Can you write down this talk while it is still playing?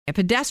A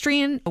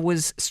pedestrian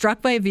was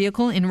struck by a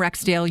vehicle in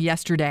Rexdale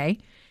yesterday,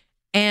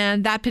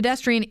 and that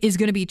pedestrian is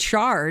going to be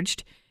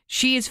charged.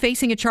 She is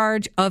facing a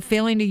charge of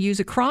failing to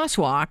use a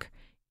crosswalk,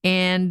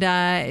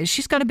 and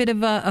she's got a bit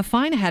of a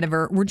fine ahead of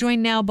her. We're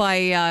joined now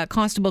by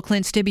Constable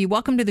Clint Stibbe.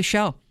 Welcome to the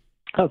show.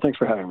 Oh, thanks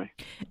for having me.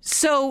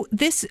 So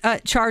this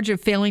charge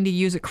of failing to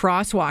use a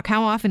crosswalk,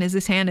 how often is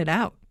this handed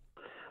out?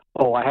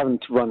 Oh, I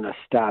haven't run the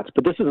stats,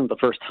 but this isn't the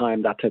first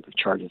time that type of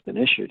charge has been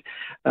issued.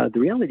 The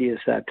reality is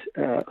that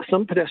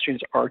some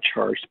pedestrians are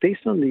charged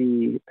based on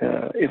the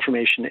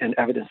information and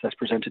evidence that's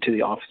presented to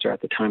the officer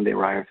at the time they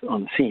arrive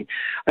on the scene.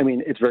 I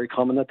mean, it's very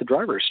common that the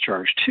driver is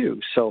charged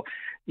too. So,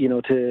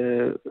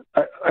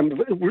 I'm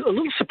a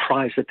little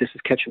surprised that this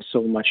is catching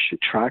so much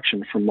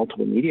traction from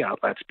multiple media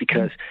outlets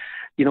because,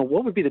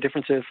 what would be the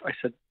difference if I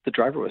said the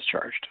driver was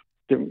charged?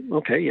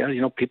 Okay, yeah,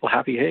 people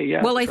happy, hey,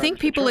 yeah. Well, I think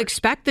people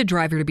expect the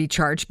driver to be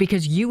charged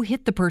because you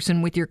hit the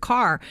person with your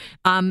car.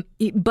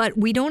 But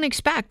we don't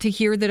expect to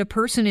hear that a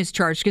person is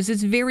charged because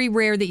it's very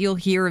rare that you'll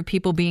hear of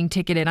people being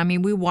ticketed. I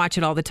mean, we watch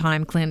it all the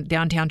time, Clint,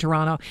 downtown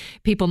Toronto,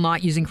 people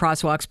not using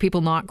crosswalks,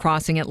 people not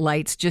crossing at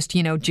lights, just,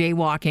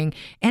 jaywalking.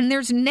 And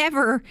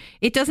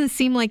it doesn't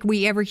seem like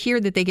we ever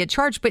hear that they get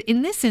charged. But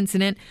in this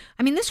incident,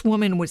 I mean, this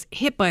woman was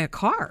hit by a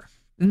car.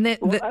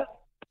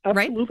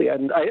 Absolutely.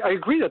 Right? And I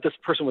agree that this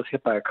person was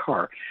hit by a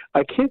car.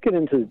 I can't get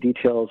into the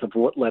details of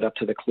what led up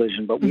to the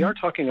collision, but we are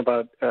talking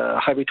about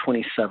Highway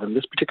 27,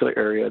 this particular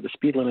area. The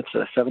speed limit's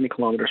 70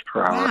 kilometers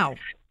per hour. Wow.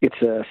 It's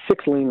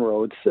 6-lane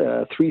roads,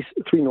 three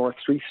north,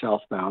 3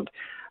 southbound.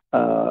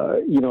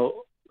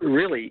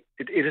 Really,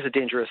 it is a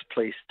dangerous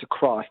place to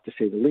cross, to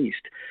say the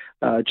least,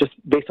 just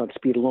based on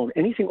speed alone.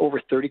 Anything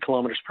over 30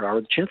 kilometers per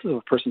hour, the chances of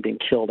a person being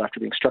killed after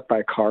being struck by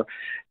a car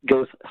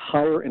goes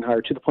higher and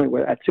higher to the point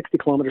where at 60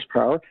 kilometers per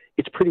hour,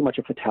 it's pretty much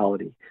a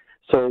fatality.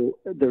 So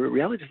the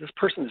reality is this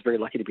person is very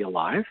lucky to be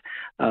alive.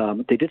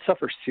 They did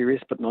suffer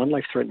serious but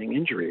non-life-threatening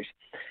injuries.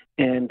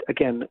 And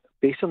again,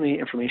 based on the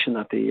information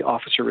that the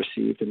officer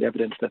received and the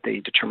evidence that they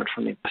determined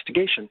from the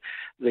investigation,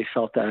 they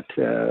felt that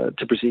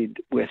to proceed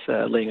with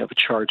laying of a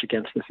charge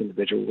against this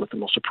individual was the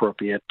most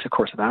appropriate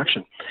course of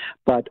action.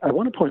 But I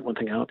want to point one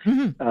thing out.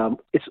 Mm-hmm.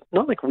 It's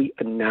not like we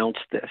announced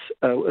this.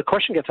 A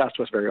question gets asked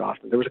to us very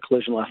often. There was a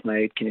collision last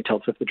night. Can you tell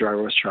us if the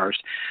driver was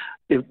charged?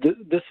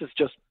 This is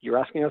just, you're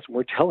asking us,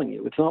 we're telling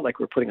you. It's not like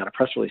we're putting out a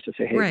press release to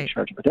say, hey, we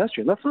charge a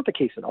pedestrian. That's not the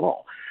case at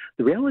all.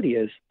 The reality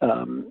is,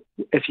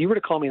 if you were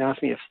to call me and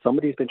ask me if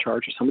somebody's been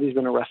charged or somebody's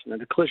been arrested in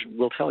a collision,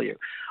 we'll tell you.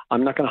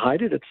 I'm not going to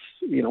hide it.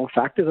 It's,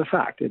 fact is a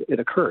fact. It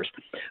occurs.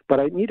 But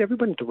I need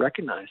everybody to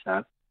recognize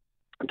that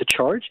the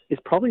charge is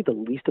probably the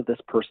least of this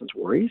person's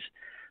worries.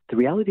 The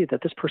reality is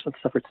that this person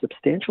suffered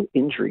substantial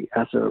injury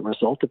as a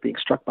result of being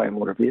struck by a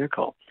motor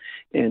vehicle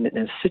in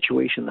a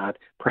situation that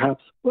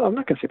perhaps, well, I'm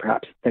not going to say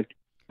perhaps, that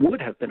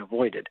would have been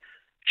avoided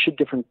should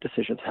different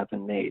decisions have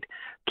been made.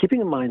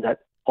 Keeping in mind that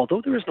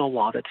although there is no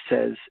law that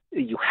says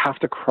you have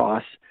to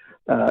cross,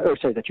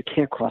 that you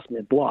can't cross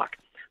mid-block,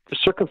 the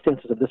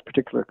circumstances of this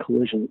particular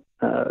collision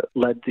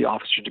led the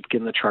officer to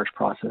begin the charge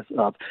process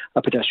of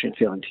a pedestrian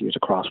failing to use a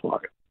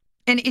crosswalk.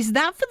 And is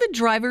that for the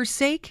driver's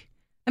sake?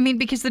 I mean,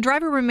 because the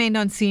driver remained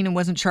on scene and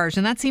wasn't charged,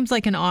 and that seems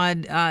like an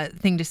odd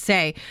thing to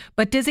say.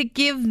 But does it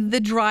give the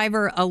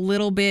driver a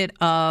little bit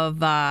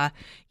of,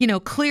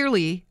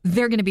 clearly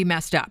they're going to be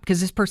messed up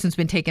because this person's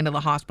been taken to the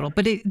hospital.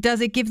 But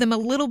does it give them a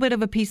little bit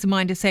of a peace of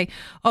mind to say,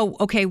 oh,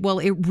 okay, well,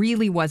 it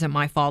really wasn't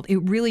my fault. It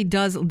really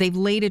does. They've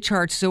laid a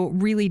charge, so it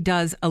really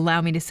does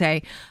allow me to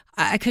say,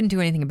 I couldn't do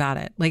anything about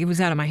it. Like, it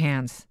was out of my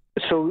hands.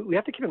 So we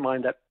have to keep in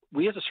mind that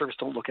we as a service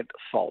don't look at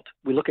fault.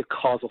 We look at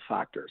causal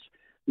factors,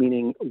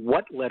 meaning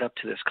what led up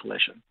to this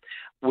collision.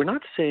 We're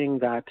not saying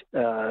that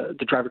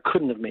the driver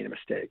couldn't have made a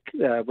mistake.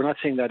 We're not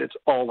saying that it's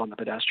all on the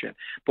pedestrian.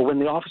 But when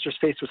the officer's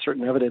faced with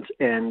certain evidence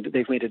and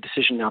they've made a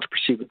decision now to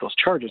proceed with those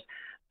charges,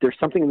 there's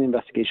something in the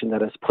investigation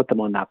that has put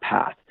them on that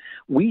path.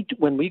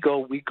 When we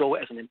go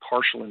as an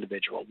impartial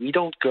individual. We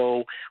don't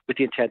go with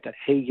the intent that,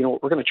 hey,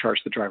 we're going to charge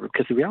the driver.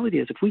 Because the reality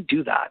is if we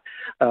do that,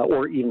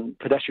 or even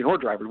pedestrian or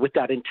driver, with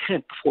that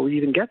intent before we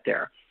even get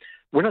there,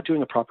 we're not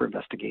doing a proper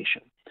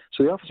investigation.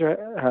 So the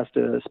officer has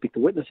to speak to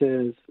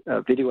witnesses,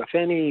 video if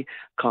any,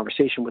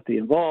 conversation with the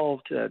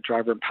involved,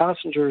 driver and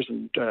passengers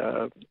and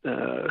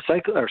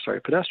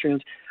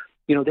pedestrians.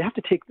 They have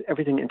to take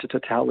everything into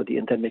totality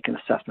and then make an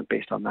assessment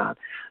based on that.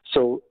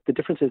 So the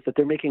difference is that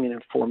they're making an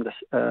informed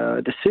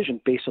decision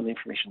based on the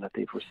information that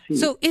they've received.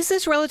 So is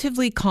this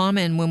relatively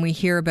common when we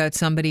hear about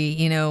somebody,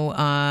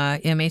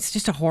 it's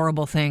just a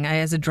horrible thing.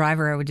 As a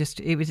driver,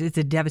 it's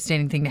a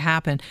devastating thing to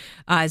happen.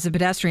 As a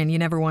pedestrian, you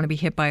never want to be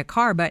hit by a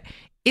car. But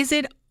is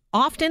it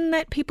often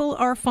that people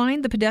are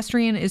fined, the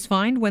pedestrian is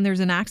fined when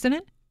there's an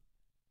accident?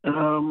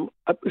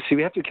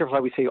 We have to be careful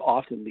how we say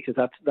often because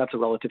that's a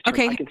relative term.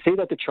 Okay. I can say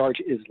that the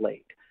charge is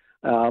late,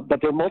 but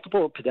there are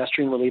multiple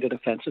pedestrian-related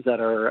offenses that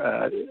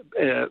are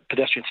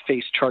pedestrians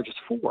face charges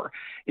for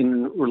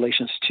in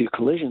relations to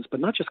collisions, but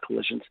not just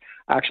collisions,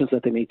 actions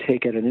that they may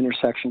take at an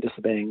intersection,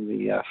 disobeying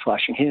the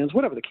flashing hands,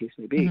 whatever the case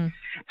may be. Mm-hmm.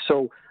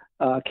 So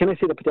can I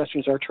say that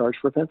pedestrians are charged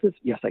for offenses?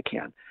 Yes, I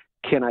can.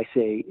 Can I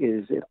say,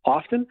 is it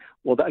often?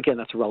 Well, again,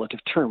 that's a relative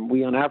term.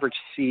 We, on average,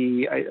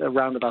 see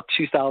around about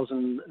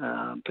 2,000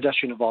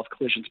 pedestrian-involved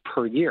collisions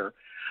per year.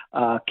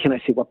 Can I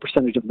say what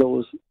percentage of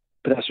those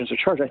pedestrians are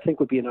charged? I think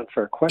would be an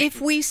unfair question.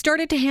 If we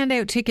started to hand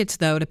out tickets,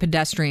 though, to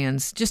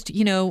pedestrians, just,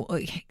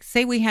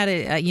 say we had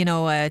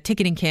a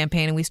ticketing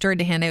campaign and we started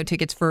to hand out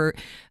tickets for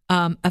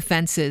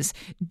offenses,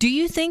 do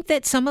you think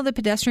that some of the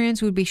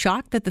pedestrians would be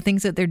shocked that the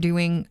things that they're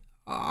doing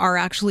are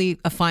actually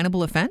a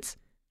finable offense?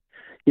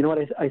 You know what?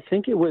 I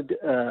think it would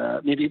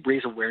maybe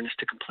raise awareness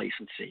to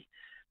complacency,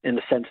 in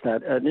the sense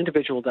that an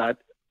individual that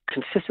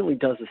consistently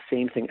does the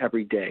same thing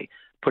every day,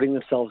 putting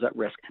themselves at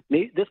risk,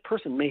 this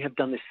person may have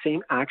done the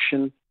same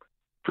action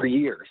for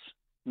years,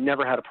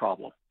 never had a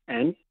problem,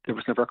 and there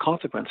was never a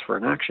consequence for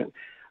an action.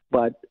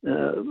 But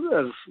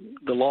as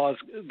the laws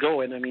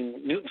go, and I mean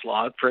Newton's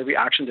law, for every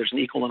action there's an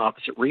equal and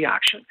opposite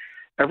reaction.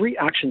 Every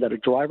action that a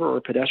driver or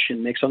a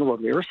pedestrian makes on the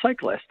roadway, or a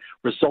cyclist,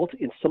 results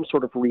in some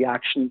sort of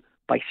reaction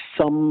by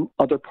some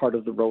other part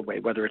of the roadway,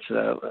 whether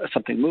it's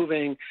something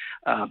moving,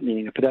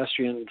 meaning a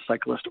pedestrian,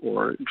 cyclist,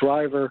 or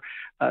driver,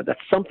 that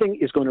something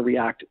is going to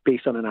react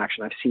based on an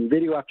action. I've seen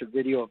video after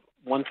video of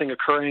one thing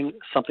occurring,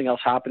 something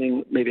else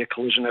happening, maybe a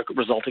collision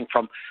resulting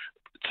from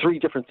three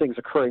different things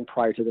occurring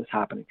prior to this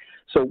happening.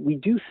 So we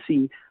do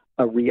see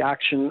a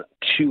reaction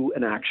to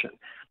an action.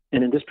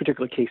 And in this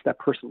particular case, that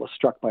person was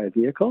struck by a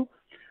vehicle,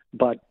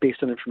 but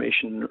based on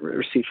information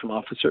received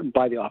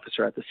by the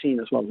officer at the scene,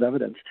 as well as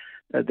evidence,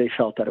 they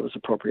felt that it was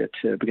appropriate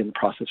to begin the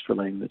process for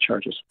laying the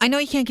charges. I know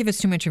you can't give us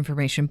too much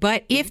information,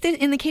 but if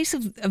in the case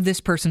of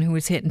this person who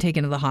was hit and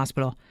taken to the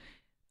hospital,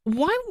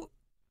 why?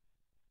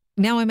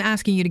 Now I'm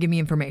asking you to give me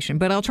information,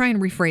 but I'll try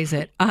and rephrase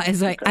it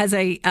as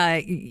I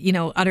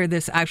utter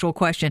this actual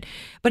question.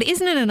 But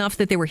isn't it enough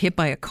that they were hit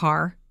by a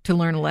car to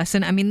learn a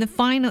lesson? I mean, the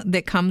fine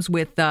that comes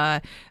with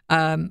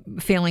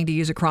failing to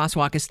use a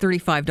crosswalk is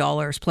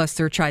 $35 plus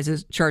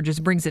surcharges,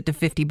 brings it to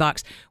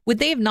 $50. Would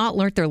they have not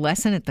learned their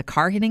lesson at the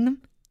car hitting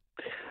them?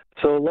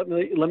 So let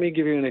me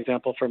give you an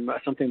example from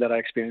something that I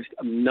experienced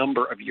a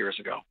number of years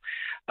ago.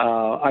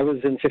 I was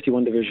in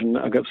 51 Division.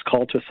 I was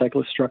called to a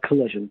cyclist-struck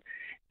collision.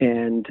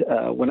 And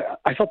when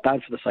I felt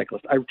bad for the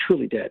cyclist, I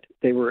truly did.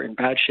 They were in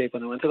bad shape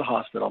when they went to the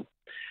hospital.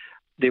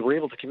 They were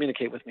able to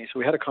communicate with me, so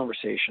we had a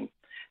conversation.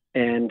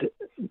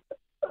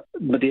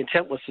 But the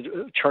intent was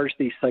to charge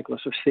the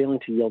cyclist with failing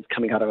to yield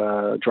coming out of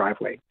a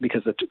driveway,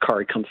 because the car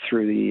had come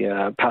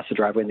through past the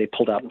driveway, and they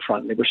pulled out in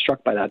front, and they were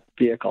struck by that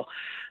vehicle.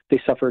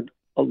 They suffered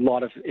a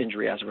lot of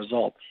injury as a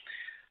result.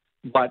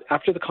 But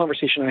after the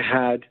conversation I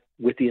had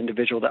with the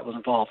individual that was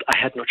involved, I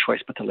had no choice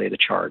but to lay the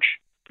charge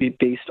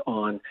based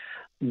on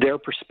their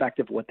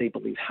perspective, what they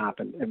believe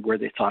happened, and where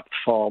they thought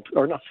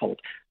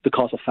the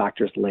causal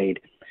factors laid.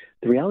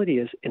 The reality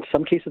is, in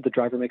some cases, the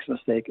driver makes a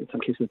mistake. In some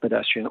cases, the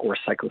pedestrian or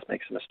cyclist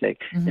makes a mistake,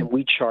 and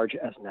we charge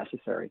as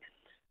necessary.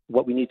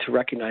 What we need to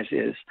recognize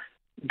is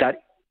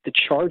that the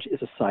charge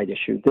is a side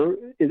issue.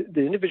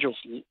 The individual's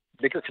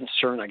bigger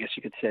concern, I guess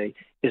you could say,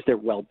 is their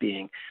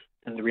well-being.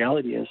 And the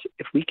reality is,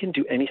 if we can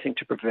do anything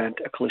to prevent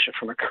a collision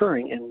from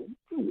occurring, and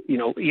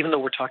even though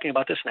we're talking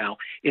about this now,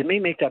 it may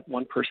make that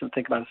one person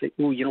think about it and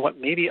say, "Ooh, you know what?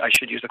 Maybe I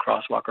should use the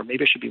crosswalk, or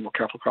maybe I should be more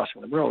careful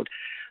crossing the road."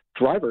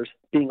 Drivers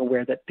being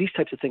aware that these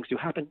types of things do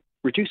happen,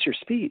 reduce your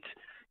speeds.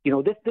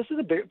 This is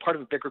a big part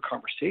of a bigger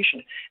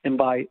conversation. And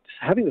by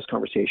having this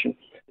conversation,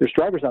 there's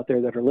drivers out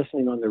there that are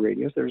listening on their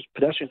radios. There's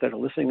pedestrians that are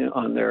listening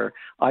on their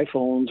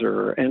iPhones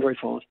or Android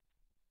phones.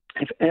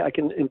 I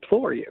can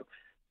implore you,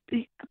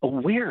 be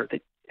aware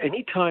that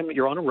anytime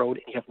you're on a road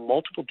and you have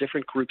multiple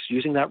different groups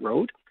using that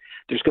road,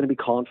 there's going to be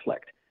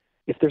conflict.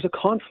 If there's a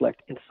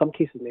conflict, in some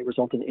cases may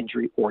result in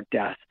injury or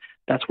death.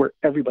 That's where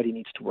everybody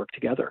needs to work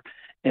together.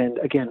 And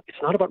again, it's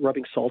not about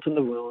rubbing salt in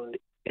the wound.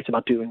 It's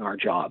about doing our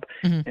job.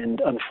 Mm-hmm. And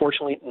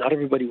unfortunately, not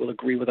everybody will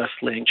agree with us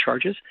laying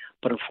charges,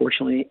 but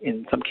unfortunately,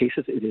 in some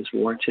cases, it is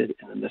warranted.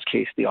 And in this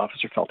case, the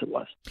officer felt it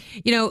was.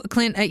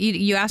 Clint,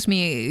 you asked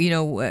me,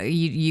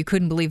 you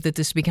couldn't believe that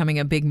this is becoming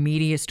a big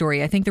media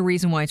story. I think the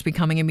reason why it's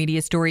becoming a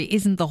media story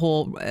isn't the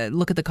whole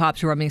look at the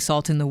cops rubbing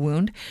salt in the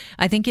wound.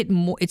 I think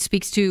it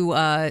speaks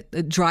to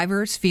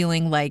drivers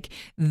feeling like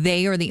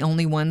they are the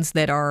only ones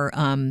that are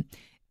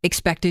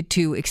expected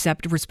to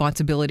accept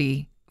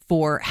responsibility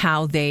for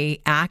how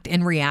they act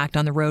and react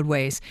on the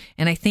roadways.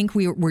 And I think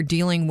we're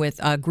dealing with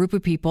a group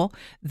of people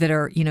that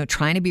are,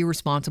 trying to be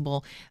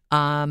responsible,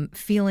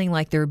 feeling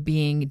like they're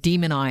being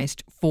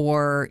demonized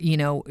for,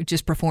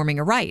 just performing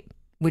a right,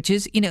 which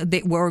is,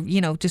 they were,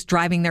 just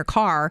driving their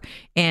car.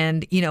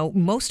 And,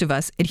 most of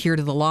us adhere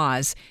to the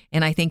laws.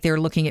 And I think they're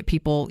looking at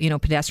people,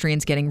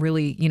 pedestrians getting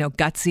really,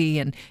 gutsy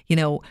and,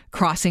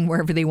 crossing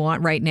wherever they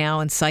want right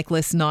now, and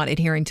cyclists not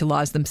adhering to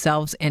laws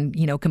themselves and,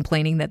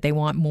 complaining that they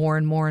want more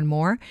and more and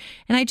more.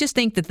 And I just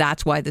think that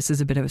that's why this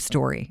is a bit of a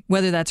story.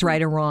 Whether that's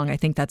right or wrong, I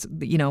think that's,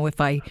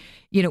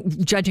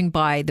 judging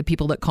by the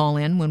people that call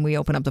in when we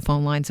open up the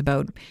phone lines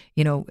about,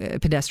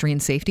 pedestrian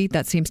safety,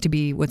 that seems to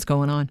be what's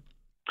going on.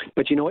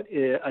 But you know what?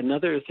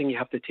 Another thing you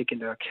have to take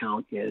into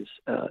account is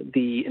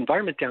the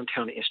environment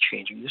downtown is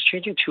changing. It's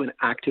changing to an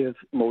active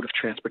mode of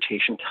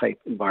transportation type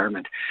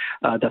environment.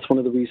 That's one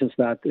of the reasons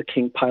that the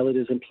King pilot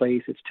is in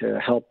place. It's to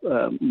help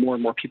more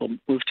and more people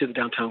move to the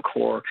downtown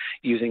core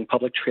using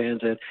public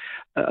transit.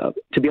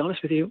 To be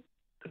honest with you,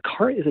 the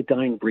car is a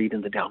dying breed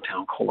in the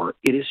downtown core.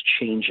 It is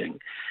changing.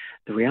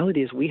 The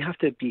reality is we have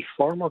to be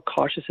far more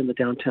cautious in the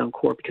downtown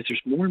core because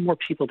there's more and more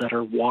people that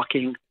are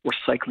walking or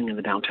cycling in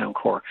the downtown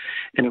core.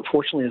 And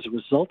unfortunately, as a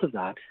result of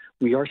that,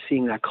 we are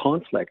seeing that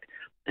conflict.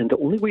 And the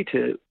only way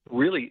to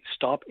really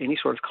stop any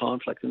sort of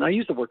conflict, and I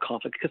use the word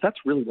conflict because that's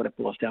really what it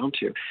boils down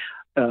to,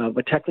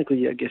 but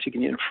technically I guess you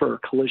can infer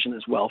collision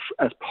as well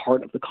as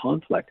part of the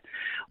conflict.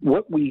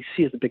 What we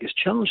see as the biggest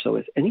challenge, though,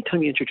 is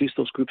anytime you introduce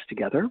those groups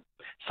together,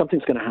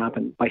 something's going to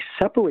happen. By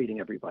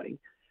separating everybody,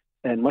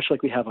 and much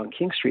like we have on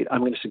King Street, I'm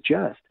going to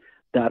suggest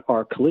that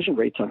our collision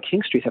rates on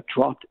King Street have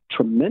dropped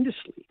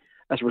tremendously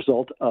as a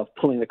result of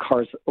pulling the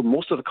cars, or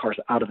most of the cars,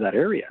 out of that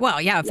area. Well,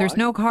 yeah, if there's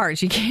no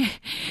cars, you can't,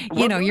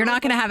 you're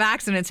not going to have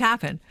accidents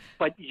happen.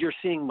 But you're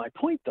seeing my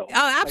point, though.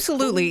 Oh,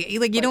 absolutely.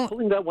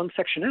 Pulling that one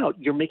section out,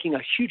 you're making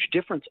a huge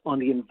difference on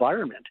the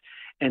environment.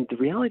 And the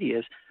reality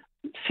is,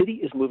 city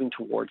is moving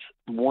towards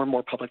more and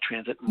more public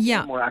transit, more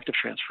and more active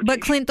transportation.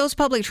 But Clint, those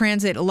public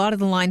transit, a lot of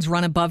the lines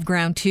run above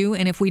ground too.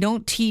 And if we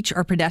don't teach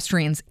our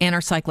pedestrians and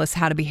our cyclists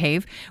how to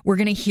behave, we're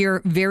going to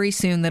hear very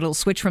soon that it'll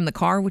switch from the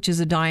car, which is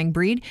a dying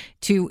breed,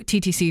 to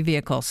TTC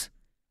vehicles.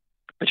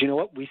 But you know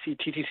what? We see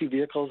TTC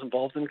vehicles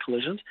involved in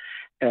collisions,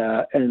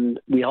 and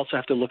we also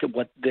have to look at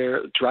what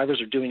their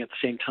drivers are doing at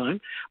the same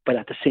time. But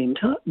at the same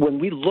time, when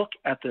we look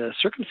at the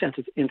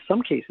circumstances, in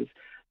some cases,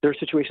 there are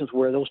situations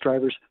where those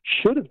drivers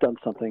should have done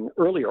something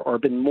earlier or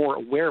been more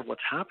aware of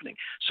what's happening.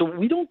 So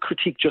we don't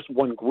critique just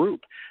one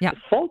group. Yeah. The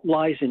fault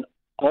lies in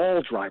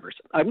all drivers.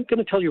 I'm going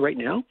to tell you right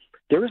now,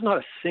 there is not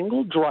a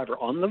single driver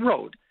on the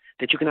road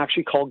that you can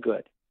actually call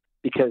good,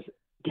 because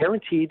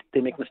guaranteed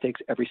they make mistakes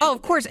every single day.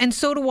 Of course. And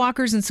so do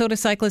walkers and so do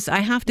cyclists.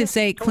 I have to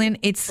say, Clint,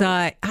 it's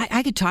I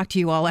could talk to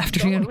you all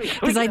afternoon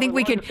because I think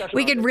we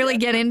could really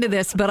get into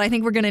this, but I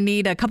think we're going to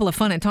need a couple of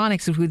fun and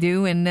tonics if we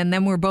do, and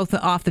then we're both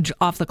off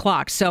the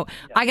clock. So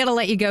I got to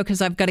let you go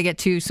because I've got to get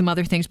to some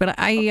other things, but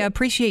I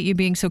appreciate you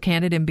being so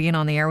candid and being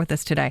on the air with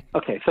us today.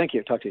 Okay, thank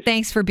you. Talk to you soon.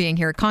 Thanks for being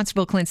here.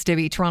 Constable Clint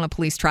Stibbe, Toronto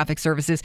Police Traffic Services.